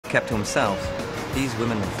kept to himself, these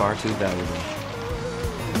women were far too valuable.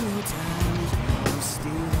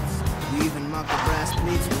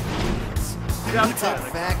 Get out of the car!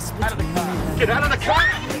 Out of the car! Get out of the car!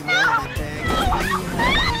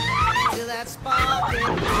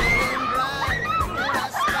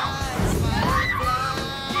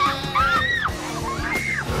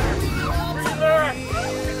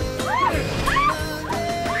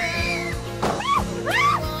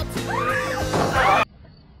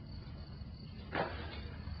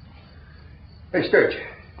 Hey, Sturge.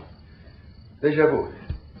 Deja vu.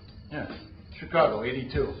 Yeah, Chicago,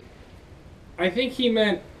 82. I think he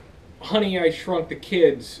meant Honey, I Shrunk the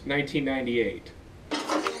Kids, 1998.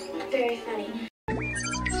 Very funny.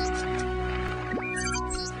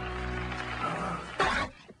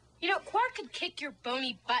 You know, Quark could kick your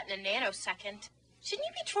bony butt in a nanosecond. Shouldn't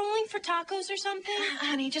you be trolling for tacos or something?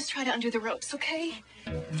 Honey, just try to undo the ropes, okay?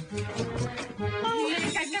 Oh,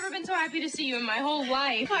 Nick, I've never been so happy to see you in my whole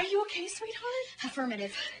life. Are you okay, sweetheart?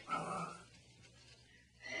 Affirmative.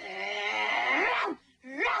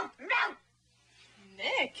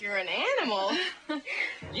 Nick, you're an animal.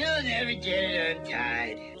 You'll never get it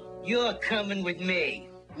untied. You're coming with me.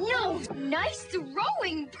 No, nice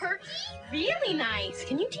throwing, Perky. Really nice.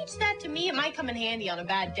 Can you teach that to me? It might come in handy on a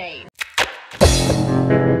bad day.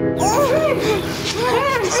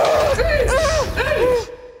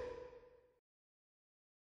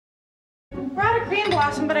 Brought a cream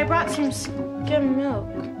blossom, but I brought some skim milk.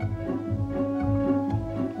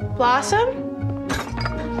 Blossom?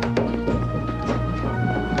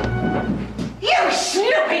 You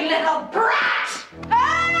snoopy little brat!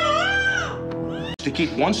 To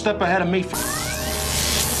keep one step ahead of me.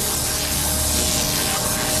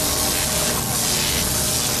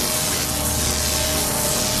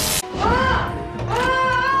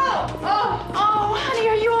 Oh, honey,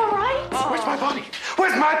 are you all right? Where's my body?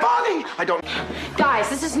 Where's my body? I don't... Guys,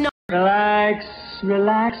 this is not... Relax,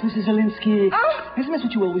 relax, Mrs. Alinsky. Isn't this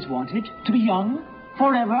what you always wanted? To be young?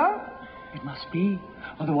 Forever? It must be.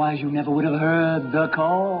 Otherwise you never would have heard the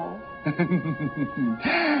call.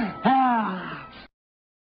 Ah.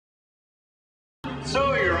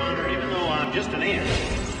 So, Your Honor, even though I'm just an ant,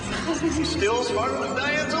 I'm still smarter than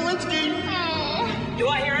Diane Zelinsky. Do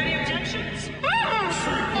I hear any objections?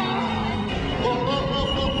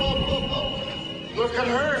 Look at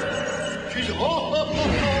her. She's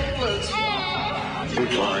hopeless.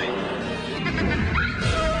 Fine.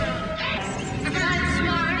 Not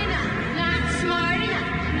smart enough. Not smart enough.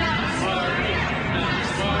 Not smart enough. Not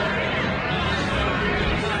smart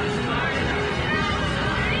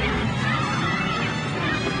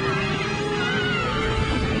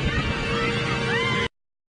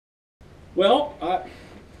Well,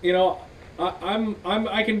 you know,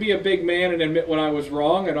 I can be a big man and admit when I was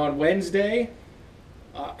wrong. And on Wednesday,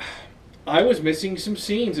 I was missing some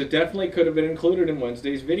scenes that definitely could have been included in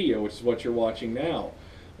Wednesday's video, which is what you're watching now.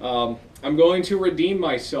 I'm going to redeem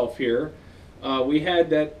myself here. We had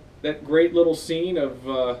that great little scene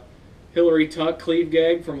of Hillary Tuck cleave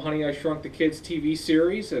gag from Honey, I Shrunk the Kids TV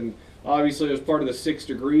series, and obviously it was part of the 6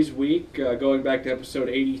 Degrees week, going back to episode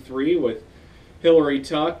 83 with Hillary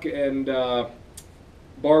Tuck and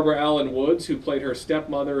Barbara Alyn Woods, who played her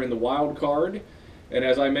stepmother in The Wild Card. And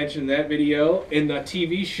as I mentioned in that video, in the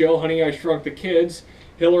TV show Honey, I Shrunk the Kids,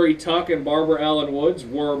 Hillary Tuck and Barbara Alyn Woods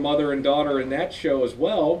were mother and daughter in that show as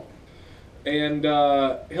well. And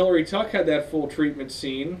Hillary Tuck had that full treatment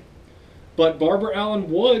scene. But Barbara Alyn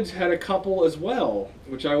Woods had a couple as well,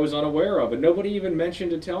 which I was unaware of. And nobody even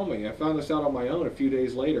mentioned to tell me. I found this out on my own a few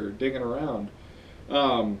days later, digging around.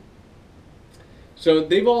 So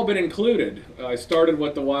they've all been included. I started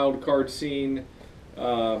with the wild card scene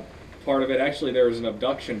part of it. Actually, there was an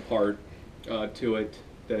abduction part to it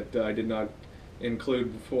that I did not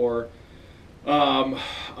include before.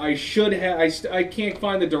 I should have. I can't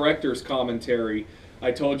find the director's commentary.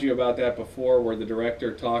 I told you about that before, where the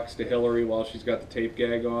director talks to Hillary while she's got the tape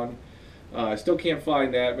gag on. I still can't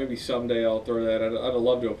find that. Maybe someday I'll throw that. I'd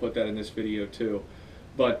love to have put that in this video too.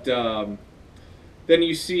 But then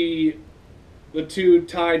you see the two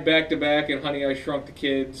tied back to back in Honey, I Shrunk the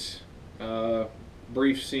Kids.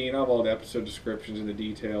 Brief scene. I have all the episode descriptions and the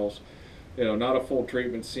details. You know, not a full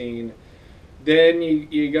treatment scene. Then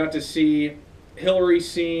you got to see Hillary's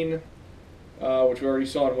scene, which we already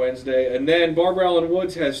saw on Wednesday. And then Barbara Alyn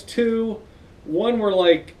Woods has two. One where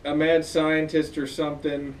like a mad scientist or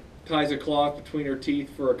something ties a cloth between her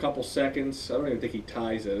teeth for a couple seconds. I don't even think he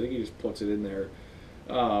ties it. I think he just puts it in there.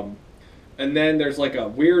 And then there's like a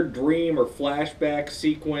weird dream or flashback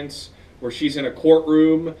sequence where she's in a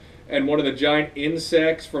courtroom and one of the giant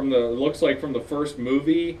insects from the, looks like from the first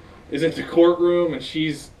movie, is in the courtroom and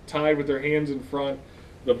she's tied with their hands in front,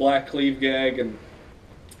 the black cleave gag, and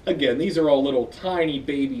again, these are all little tiny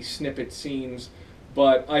baby snippet scenes,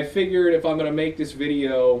 but I figured if I'm going to make this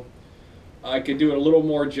video, I could do it a little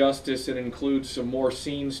more justice and include some more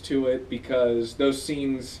scenes to it, because those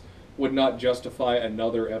scenes would not justify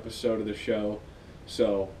another episode of the show.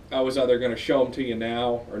 So I was either going to show them to you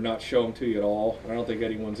now or not show them to you at all. I don't think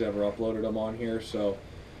anyone's ever uploaded them on here, so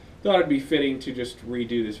thought it'd be fitting to just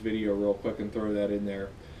redo this video real quick and throw that in there.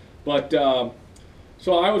 But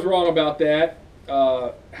so I was wrong about that.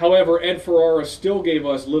 However, Ed Ferrara still gave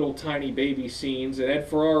us little tiny baby scenes, and Ed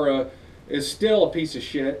Ferrara is still a piece of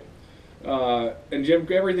shit. And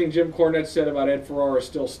everything Jim Cornette said about Ed Ferrara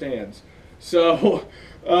still stands. So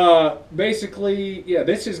basically, yeah,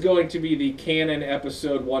 this is going to be the canon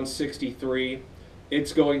episode 163.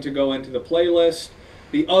 It's going to go into the playlist.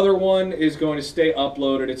 The other one is going to stay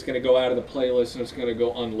uploaded. It's going to go out of the playlist and it's going to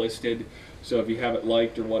go unlisted. So if you have it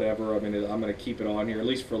liked or whatever, I mean, I'm going to keep it on here at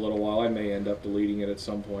least for a little while. I may end up deleting it at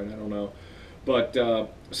some point. I don't know. But so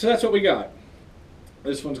that's what we got.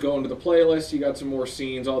 This one's going to the playlist. You got some more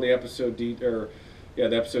scenes, all the episode the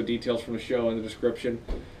episode details from the show in the description.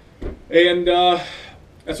 And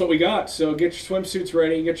that's what we got. So get your swimsuits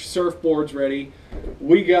ready, get your surfboards ready.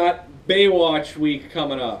 We got Baywatch week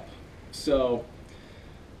coming up. So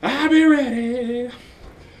I'll be ready.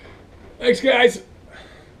 Thanks, guys.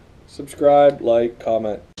 Subscribe, like,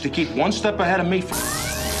 comment. To keep one step ahead of me.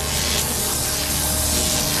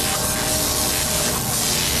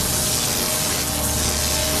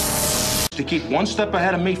 To keep one step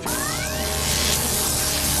ahead of me.